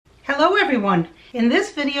Hello everyone! In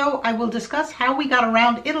this video I will discuss how we got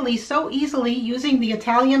around Italy so easily using the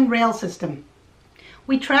Italian rail system.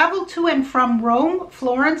 We traveled to and from Rome,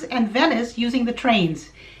 Florence, and Venice using the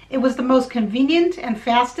trains. It was the most convenient and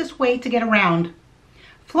fastest way to get around.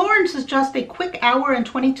 Florence is just a quick hour and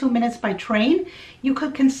 22 minutes by train. You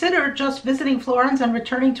could consider just visiting Florence and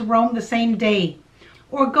returning to Rome the same day.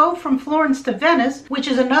 Or go from Florence to Venice, which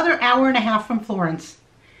is another hour and a half from Florence.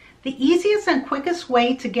 The easiest and quickest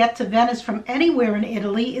way to get to Venice from anywhere in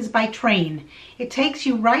Italy is by train. It takes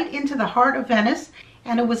you right into the heart of Venice,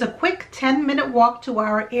 and it was a quick 10-minute walk to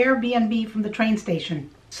our Airbnb from the train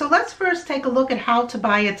station. So let's first take a look at how to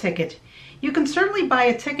buy a ticket. You can certainly buy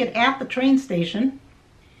a ticket at the train station.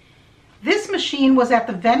 This machine was at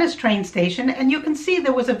the Venice train station, and you can see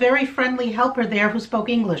there was a very friendly helper there who spoke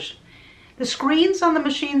English. The screens on the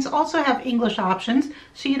machines also have English options,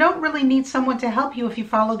 so you don't really need someone to help you if you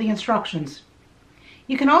follow the instructions.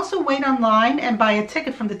 You can also wait online and buy a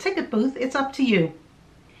ticket from the ticket booth. It's up to you.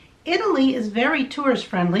 Italy is very tourist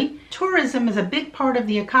friendly. Tourism is a big part of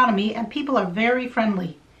the economy and people are very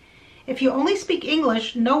friendly. If you only speak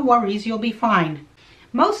English, no worries, you'll be fine.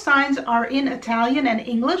 Most signs are in Italian and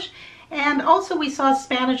English, and also we saw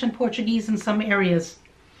Spanish and Portuguese in some areas.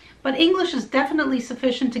 But English is definitely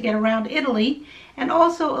sufficient to get around Italy, and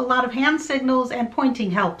also a lot of hand signals and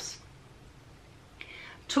pointing helps.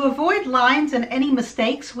 To avoid lines and any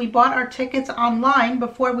mistakes, we bought our tickets online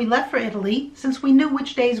before we left for Italy, since we knew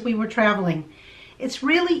which days we were traveling. It's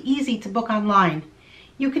really easy to book online.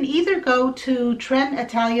 You can either go to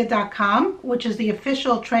TrenItalia.com, which is the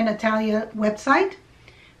official TrenItalia website.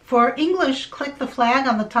 For English, click the flag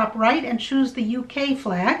on the top right and choose the UK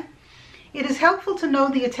flag. It is helpful to know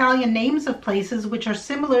the Italian names of places which are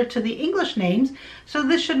similar to the English names, so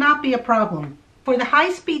this should not be a problem. For the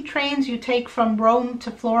high-speed trains you take from Rome to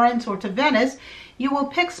Florence or to Venice, you will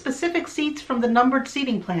pick specific seats from the numbered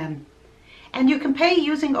seating plan. And you can pay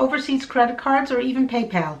using overseas credit cards or even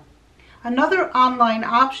PayPal. Another online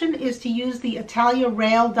option is to use the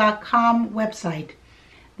ItaliaRail.com website.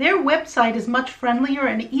 Their website is much friendlier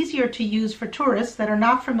and easier to use for tourists that are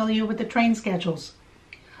not familiar with the train schedules.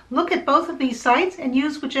 Look at both of these sites and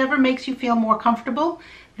use whichever makes you feel more comfortable.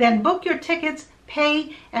 Then book your tickets,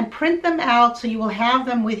 pay, and print them out so you will have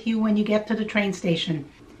them with you when you get to the train station.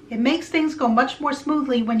 It makes things go much more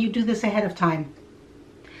smoothly when you do this ahead of time.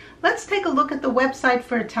 Let's take a look at the website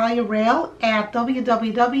for Italia Rail at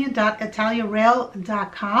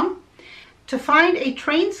www.italiarail.com. To find a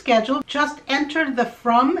train schedule, just enter the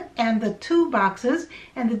from and the to boxes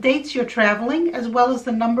and the dates you're traveling, as well as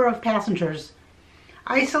the number of passengers.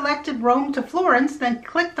 I selected Rome to Florence, then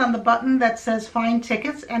clicked on the button that says Find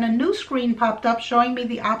Tickets, and a new screen popped up showing me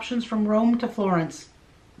the options from Rome to Florence.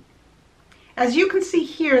 As you can see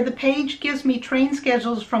here, the page gives me train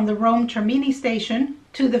schedules from the Rome Termini station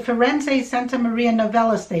to the Firenze Santa Maria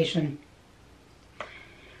Novella station.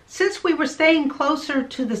 Since we were staying closer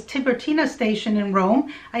to the Tiburtina station in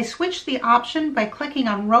Rome, I switched the option by clicking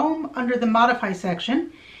on Rome under the Modify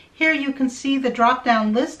section. Here you can see the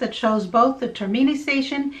drop-down list that shows both the Termini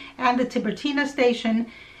station and the Tiburtina station,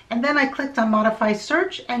 and then I clicked on Modify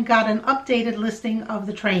Search and got an updated listing of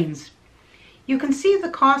the trains. You can see the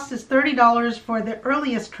cost is $30 for the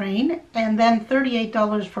earliest train and then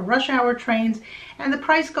 $38 for rush hour trains, and the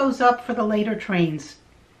price goes up for the later trains.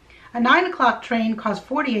 A 9 o'clock train costs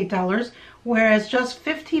 $48, whereas just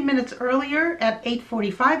 15 minutes earlier at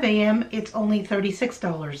 8:45 a.m. it's only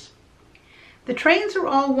 $36. The trains are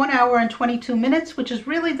all 1 hour and 22 minutes, which is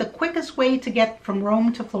really the quickest way to get from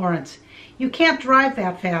Rome to Florence. You can't drive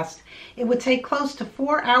that fast. It would take close to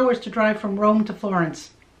 4 hours to drive from Rome to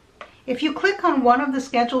Florence. If you click on one of the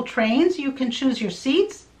scheduled trains, you can choose your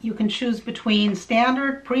seats. You can choose between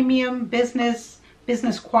standard, premium, business,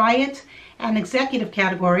 business quiet, and executive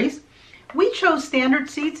categories. We chose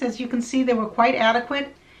standard seats. As you can see, they were quite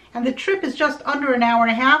adequate, and the trip is just under an hour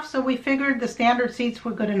and a half, so we figured the standard seats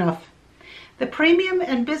were good enough. The premium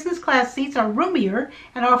and business class seats are roomier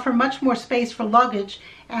and offer much more space for luggage,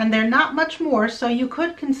 and they're not much more, so you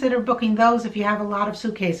could consider booking those if you have a lot of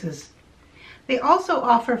suitcases. They also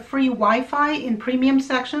offer free Wi-Fi in premium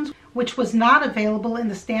sections, which was not available in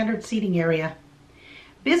the standard seating area.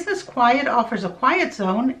 Business Quiet offers a quiet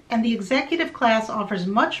zone, and the executive class offers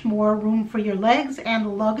much more room for your legs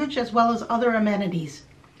and luggage, as well as other amenities.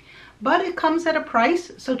 But it comes at a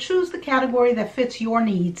price, so choose the category that fits your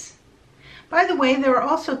needs. By the way, there are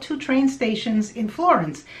also 2 train stations in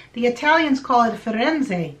Florence. The Italians call it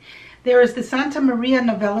Firenze. There is the Santa Maria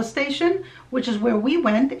Novella station, which is where we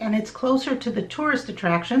went, and it's closer to the tourist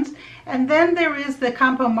attractions. And then there is the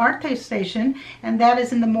Campo Marte station, and that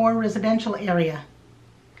is in the more residential area.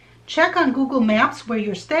 Check on Google Maps where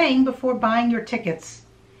you're staying before buying your tickets.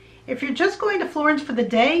 If you're just going to Florence for the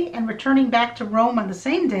day and returning back to Rome on the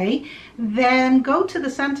same day, then go to the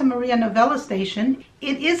Santa Maria Novella station.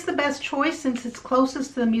 It is the best choice since it's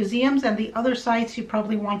closest to the museums and the other sites you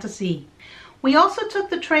probably want to see. We also took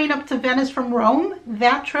the train up to Venice from Rome.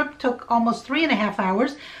 That trip took almost 3.5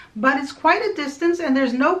 hours, but it's quite a distance and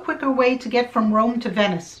there's no quicker way to get from Rome to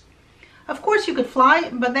Venice. Of course you could fly,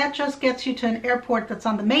 but that just gets you to an airport that's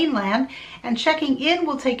on the mainland, and checking in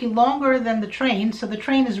will take you longer than the train, so the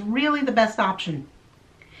train is really the best option.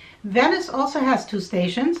 Venice also has 2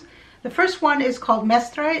 stations. The first one is called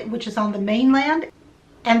Mestre, which is on the mainland,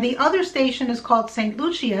 and the other station is called St.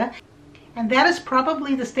 Lucia, and that is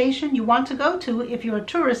probably the station you want to go to if you're a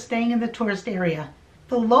tourist staying in the tourist area.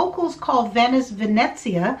 The locals call Venice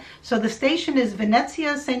Venezia, so the station is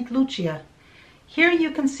Venezia St. Lucia. Here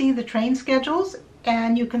you can see the train schedules,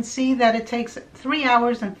 and you can see that it takes 3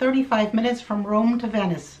 hours and 35 minutes from Rome to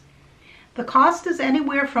Venice. The cost is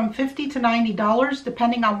anywhere from $50 to $90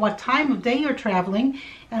 depending on what time of day you're traveling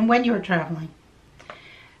and when you're traveling.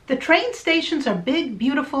 The train stations are big,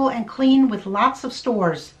 beautiful, and clean with lots of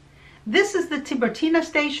stores. This is the Tiburtina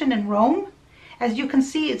station in Rome. As you can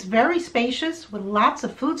see, it's very spacious with lots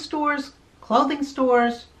of food stores, clothing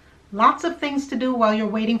stores, lots of things to do while you're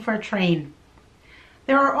waiting for a train.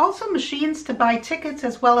 There are also machines to buy tickets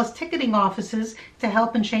as well as ticketing offices to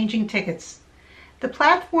help in changing tickets. The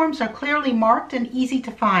platforms are clearly marked and easy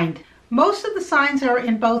to find. Most of the signs are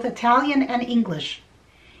in both Italian and English.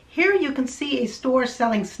 Here you can see a store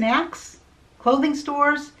selling snacks, clothing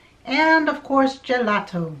stores, and of course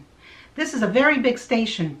gelato. This is a very big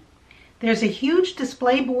station. There's a huge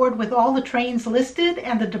display board with all the trains listed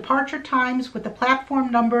and the departure times with the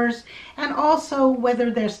platform numbers and also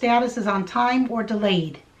whether their status is on time or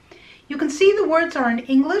delayed. You can see the words are in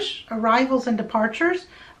English, arrivals and departures,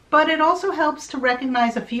 but it also helps to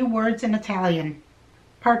recognize a few words in Italian.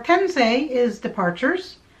 Partenze is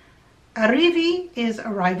departures, arrivi is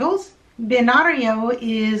arrivals, binario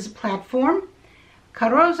is platform,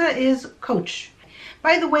 carrozza is coach.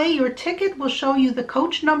 By the way, your ticket will show you the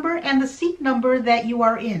coach number and the seat number that you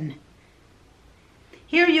are in.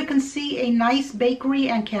 Here you can see a nice bakery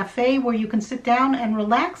and cafe where you can sit down and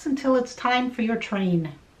relax until it's time for your train.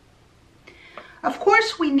 Of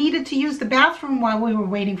course, we needed to use the bathroom while we were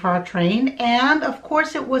waiting for our train, and of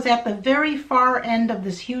course it was at the very far end of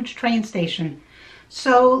this huge train station.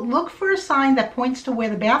 So look for a sign that points to where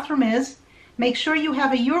the bathroom is. Make sure you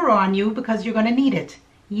have a euro on you because you're going to need it.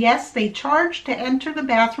 Yes, they charge to enter the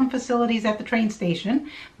bathroom facilities at the train station,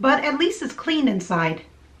 but at least it's clean inside.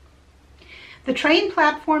 The train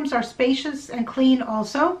platforms are spacious and clean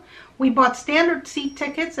also. We bought standard seat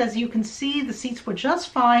tickets. As you can see, the seats were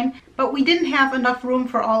just fine, but we didn't have enough room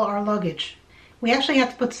for all our luggage. We actually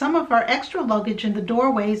had to put some of our extra luggage in the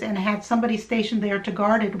doorways and had somebody stationed there to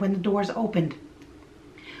guard it when the doors opened.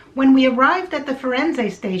 When we arrived at the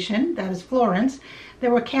Firenze station, that is Florence,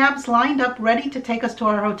 there were cabs lined up ready to take us to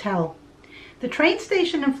our hotel. The train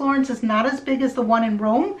station in Florence is not as big as the one in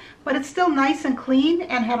Rome, but it's still nice and clean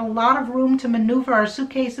and had a lot of room to maneuver our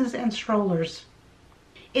suitcases and strollers.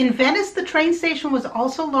 In Venice, the train station was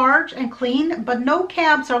also large and clean, but no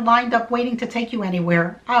cabs are lined up waiting to take you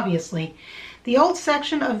anywhere, obviously. The old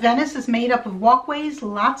section of Venice is made up of walkways,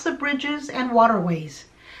 lots of bridges, and waterways.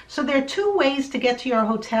 So there are 2 ways to get to your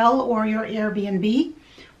hotel or your Airbnb.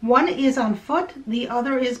 One is on foot, the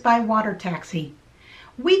other is by water taxi.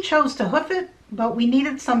 We chose to hoof it, but we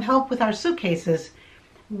needed some help with our suitcases.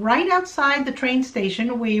 Right outside the train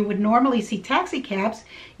station, where you would normally see taxi cabs,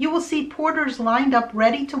 you will see porters lined up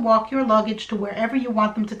ready to walk your luggage to wherever you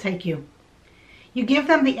want them to take you. You give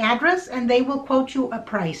them the address and they will quote you a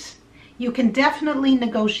price. You can definitely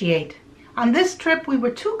negotiate. On this trip, we were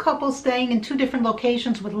 2 couples staying in 2 different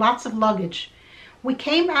locations with lots of luggage. We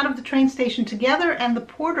came out of the train station together and the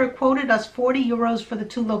porter quoted us 40 euros for the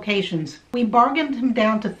 2 locations. We bargained him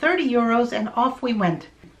down to 30 euros and off we went.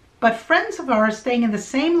 But friends of ours staying in the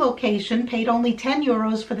same location paid only 10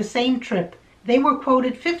 euros for the same trip. They were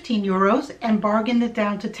quoted 15 euros and bargained it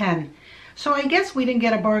down to 10. So I guess we didn't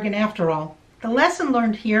get a bargain after all. The lesson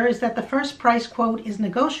learned here is that the first price quote is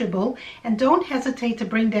negotiable and don't hesitate to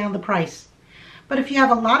bring down the price. But if you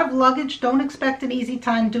have a lot of luggage, don't expect an easy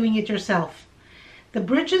time doing it yourself. The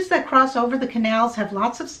bridges that cross over the canals have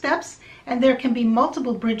lots of steps, and there can be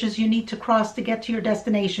multiple bridges you need to cross to get to your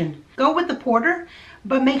destination. Go with the porter,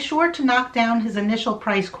 but make sure to knock down his initial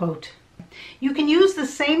price quote. You can use the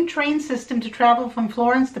same train system to travel from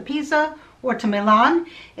Florence to Pisa or to Milan.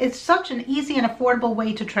 It's such an easy and affordable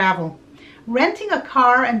way to travel. Renting a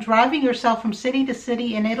car and driving yourself from city to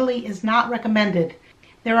city in Italy is not recommended.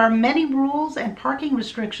 There are many rules and parking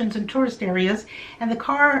restrictions in tourist areas, and the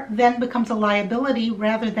car then becomes a liability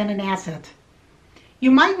rather than an asset.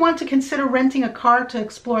 You might want to consider renting a car to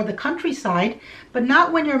explore the countryside, but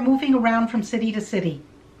not when you're moving around from city to city.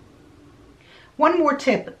 One more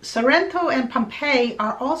tip, Sorrento and Pompeii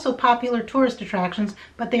are also popular tourist attractions,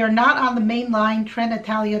 but they are not on the mainline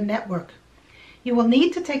TrenItalia network. You will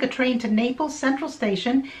need to take a train to Naples Central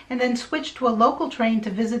Station and then switch to a local train to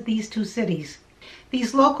visit these two cities.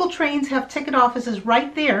 These local trains have ticket offices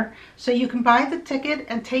right there, so you can buy the ticket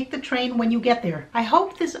and take the train when you get there. I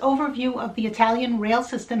hope this overview of the Italian rail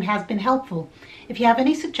system has been helpful. If you have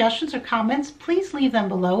any suggestions or comments, please leave them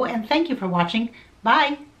below, and thank you for watching.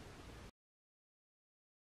 Bye!